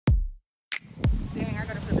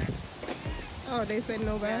Oh, they said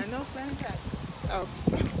no ban? Yeah, no fan tax. Oh.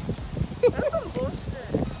 That's some bullshit.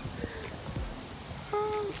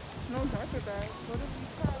 No darker bag. What if you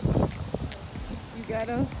try? You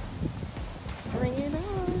gotta bring it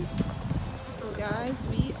on. So guys,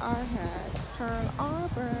 we are at Pearl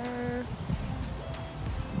Harbor.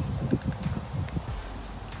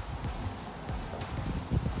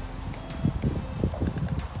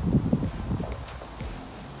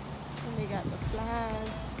 And they got the flag.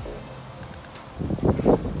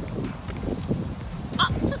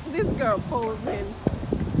 This girl posing.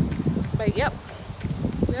 But yep,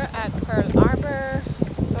 we're at Pearl Harbor.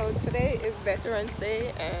 So today is Veterans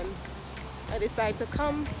Day and I decided to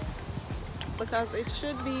come because it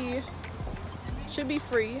should be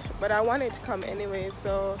free, but I wanted to come anyway,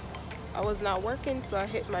 so I was not working, so I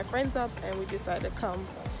hit my friends up and we decided to come.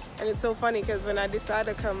 And it's so funny because when I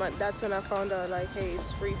decided to come, that's when I found out like, hey,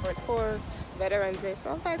 it's free for Veterans Day. So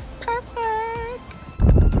I was like, perfect.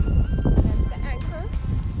 That's the anchor.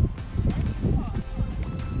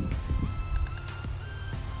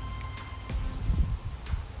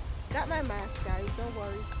 Got my mask, guys, don't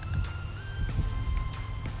worry.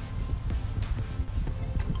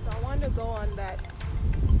 So I want to go on that.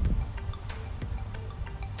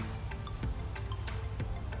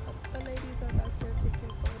 The ladies are back there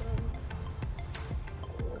taking photos.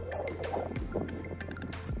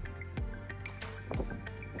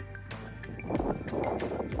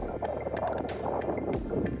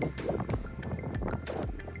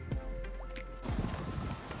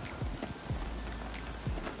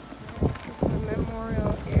 It's a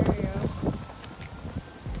memorial area.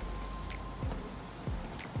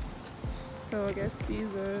 So I guess these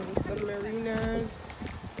are the submariners.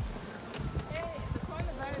 Hey, the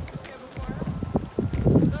coronavirus is here before.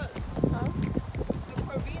 Look. Huh? The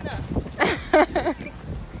Corvina.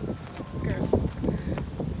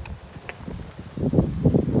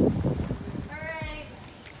 Alright.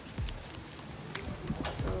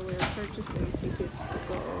 So we're purchasing tickets to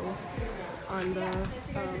go on the As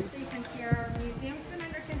you guys are seeing here, our museum's been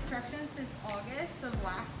under construction since August of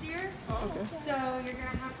last year. okay. So you're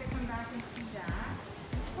gonna have to come back and see that.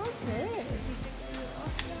 Okay.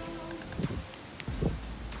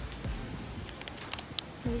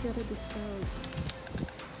 So we got a discount.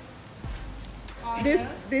 Audio.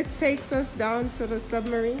 This takes us down to the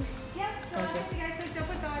submarine. Yep, so Okay. I'll get you guys hooked up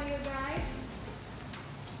with audio, guys.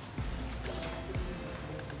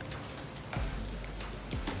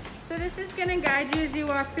 So this is going to guide you as you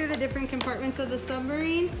walk through the different compartments of the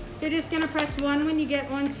submarine. You're just going to press 1 when you get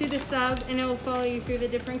onto the sub and it will follow you through the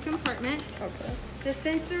different compartments. Okay. The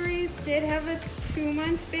sensories did have a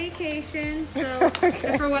 2-month vacation, so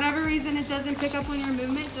if for whatever reason it doesn't pick up on your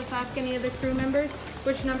movement, just ask any of the crew members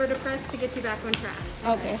which number to press to get you back on track.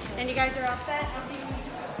 Okay. And you guys are all set. I'll see you when you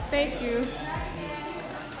come back. Thank you.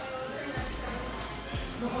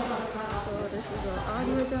 So this is our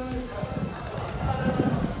audio, guys.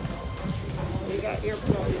 We got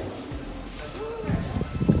earplugs.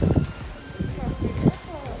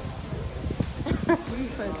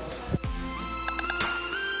 She's like,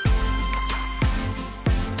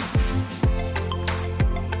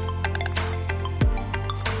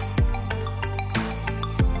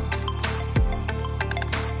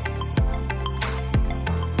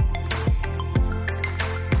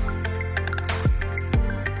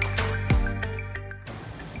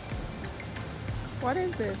 what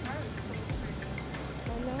is this?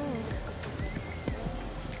 Oh no.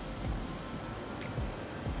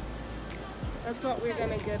 That's what we're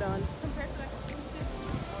gonna get on.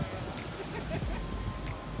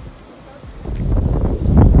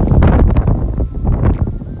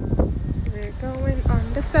 We're going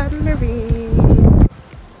on the submarine.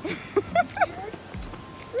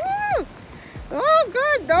 Woo! Oh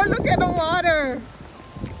good, don't look at the water.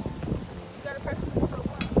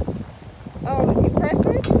 Oh, you pressed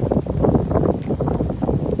it?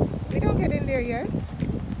 We don't get in there yet.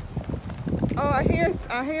 Oh,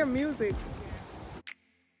 I hear music.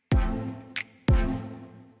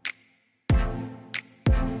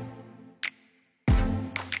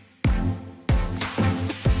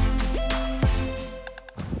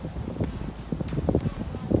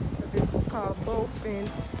 So this is called Bowfin.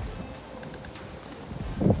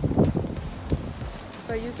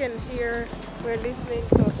 So you can hear, we're listening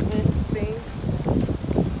to this thing.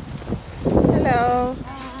 Hello.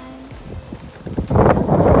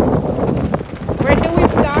 Where do we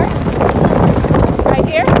start? Right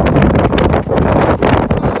here?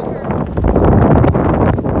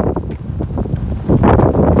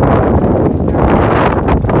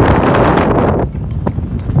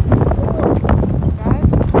 Guys?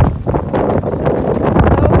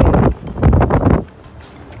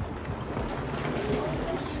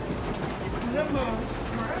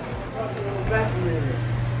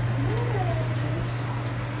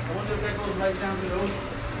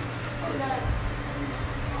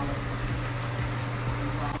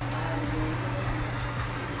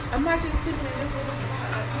 I'm actually sleeping in this little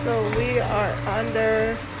spot. So we are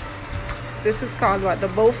under, this is called what, the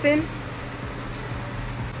Bowfin?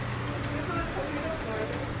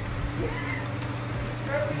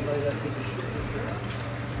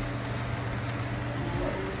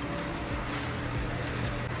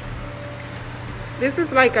 This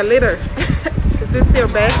is like a litter. Is this their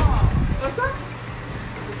bed? What's up?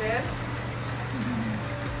 The bed?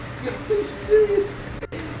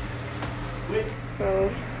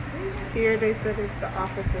 So here they said it's the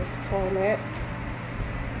officer's toilet.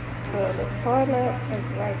 So the toilet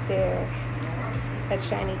is right there. That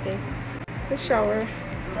shiny thing. The shower.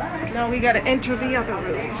 Now we gotta enter the other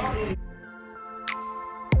room.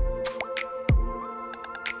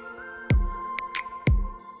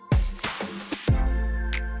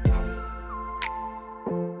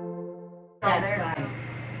 That size.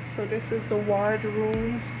 So this is the ward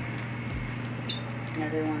room.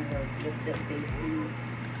 Another one of those lift up basins.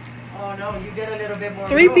 Oh no, you get a little bit more.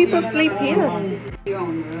 3 room. people You get sleep another here. room. This is your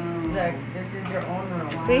own room. Look, this is your own room.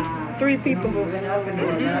 See? 3 people. Moving up and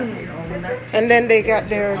down. That's your own room. That's And then they got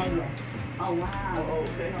their, Oh, yes. Oh, wow.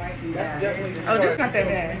 That's Definitely. Oh, this not that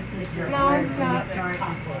bad. no, it's not. You're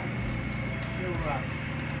right.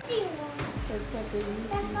 So it's like they use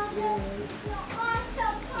these areas.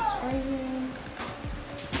 Training.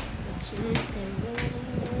 The chairs can roll.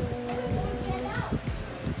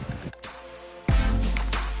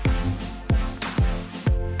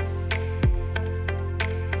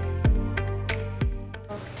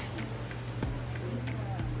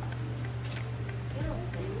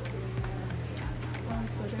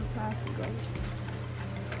 So they're plastic.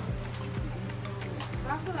 So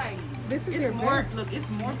I feel like This is it's your more. bed. Look, it's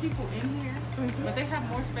more people in here, but they have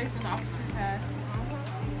more space than the officers have.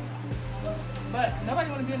 But nobody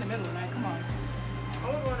want to be in the middle tonight. Come on. I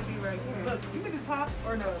would want to be right here. Look, you get the top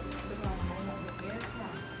or the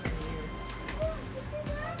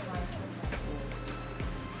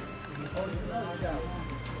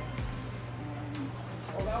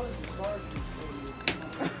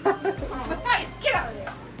Nice, get out of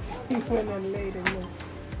there. He went and laid in there.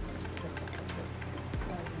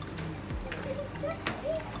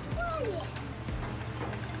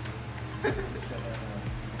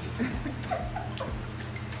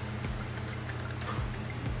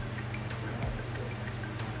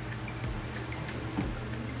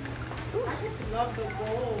 I just love the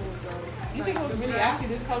gold though. You think it was really grass.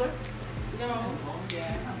 actually this color? No,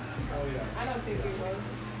 Yeah. I don't think it was.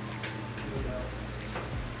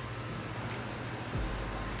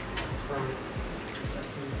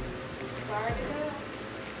 Started it.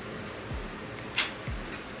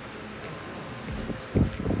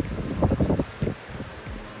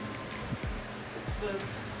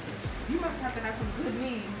 You must have to have some good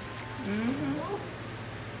knees. Mm-hmm.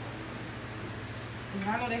 And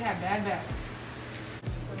I know they have bad backs.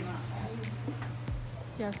 So nice.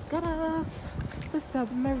 Just got off the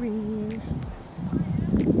submarine.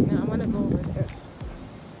 Now I want to go over there.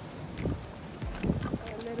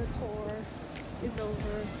 A little tour is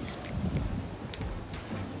over.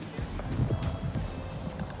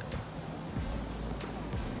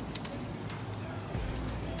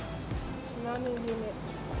 Non-unit.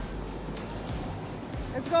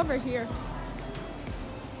 Let's go over here.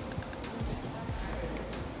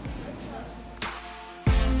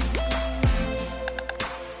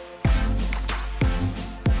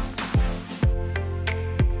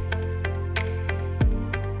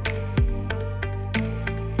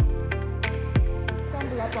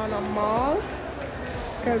 Stumble up on a mall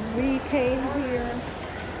because we came here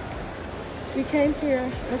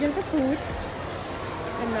looking for food,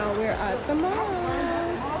 and now we're at the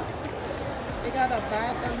mall. They got a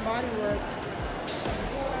Bath and Body Works.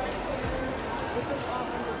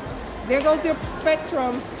 There goes your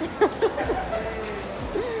Spectrum.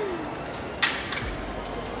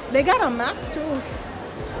 They got a map too.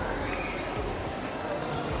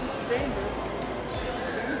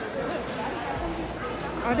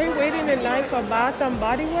 Are they waiting in line for Bath and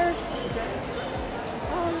Body Works?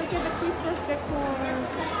 Oh, look at the Christmas decor.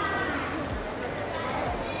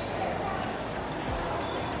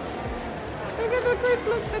 Look at the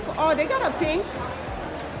Christmas decor. Oh, they got a pink.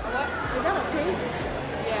 They got a pink.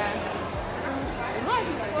 Yeah. Why is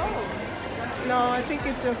it closed? No, I think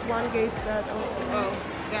it's just one gate's that open. Oh,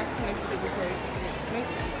 that's connected to the place.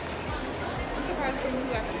 Makes sense. I'm surprised they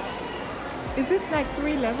moved after that. Is this like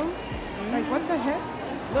 3 levels? Like what the heck?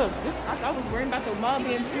 Look, this, I was worried about the mall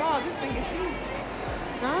being small. This thing is huge.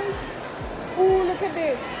 Guys? Ooh, look at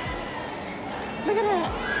this. Look at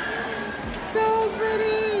that. So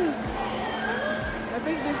pretty. I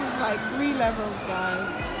think this is like 3 levels, guys.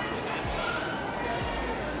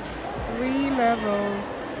 3 levels.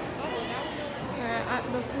 We're at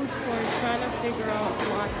the food court trying to figure out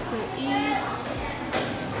what to eat.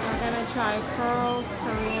 We're gonna try Pearl's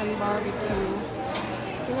Korean barbecue.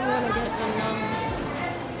 I think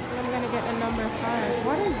I'm gonna get the number 5.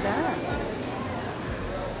 What is that?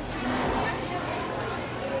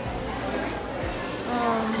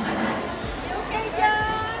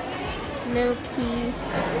 Milk tea,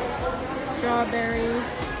 strawberry.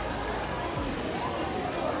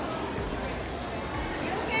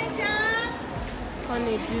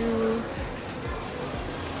 Honeydew.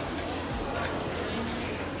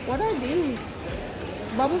 What are these?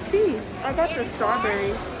 Bubble tea. I got the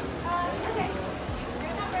strawberry.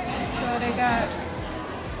 So they got,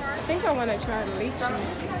 I think I want to try the lychee.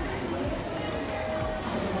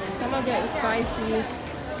 I'm gonna get spicy.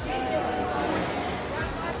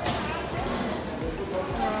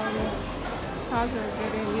 How's it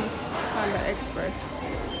getting on the express?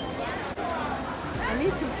 I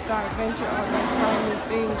need to start venture out and try new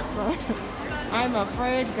things, but I'm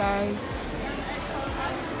afraid, guys.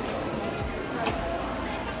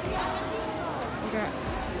 We got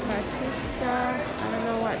Batista. I don't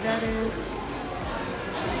know what that is.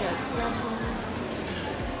 We got Subway.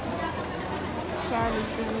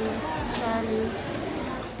 Charlie's.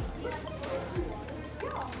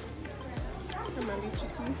 And my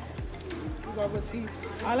lychee tea. Bubble tea.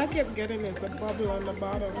 All I kept getting is a bubble on the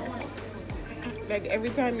bottom. Like every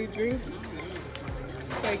time you drink,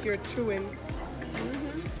 it's like you're chewing.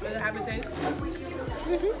 Does it have a taste?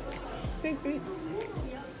 Tastes sweet.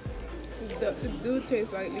 It do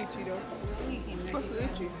taste like lychee though. What's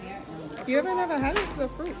lychee? You ever never had it? The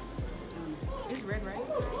fruit. It's red, right?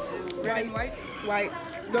 Red and white? White.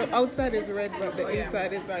 The outside is red, but the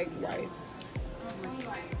inside is like white.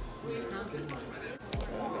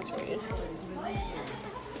 So let me try it.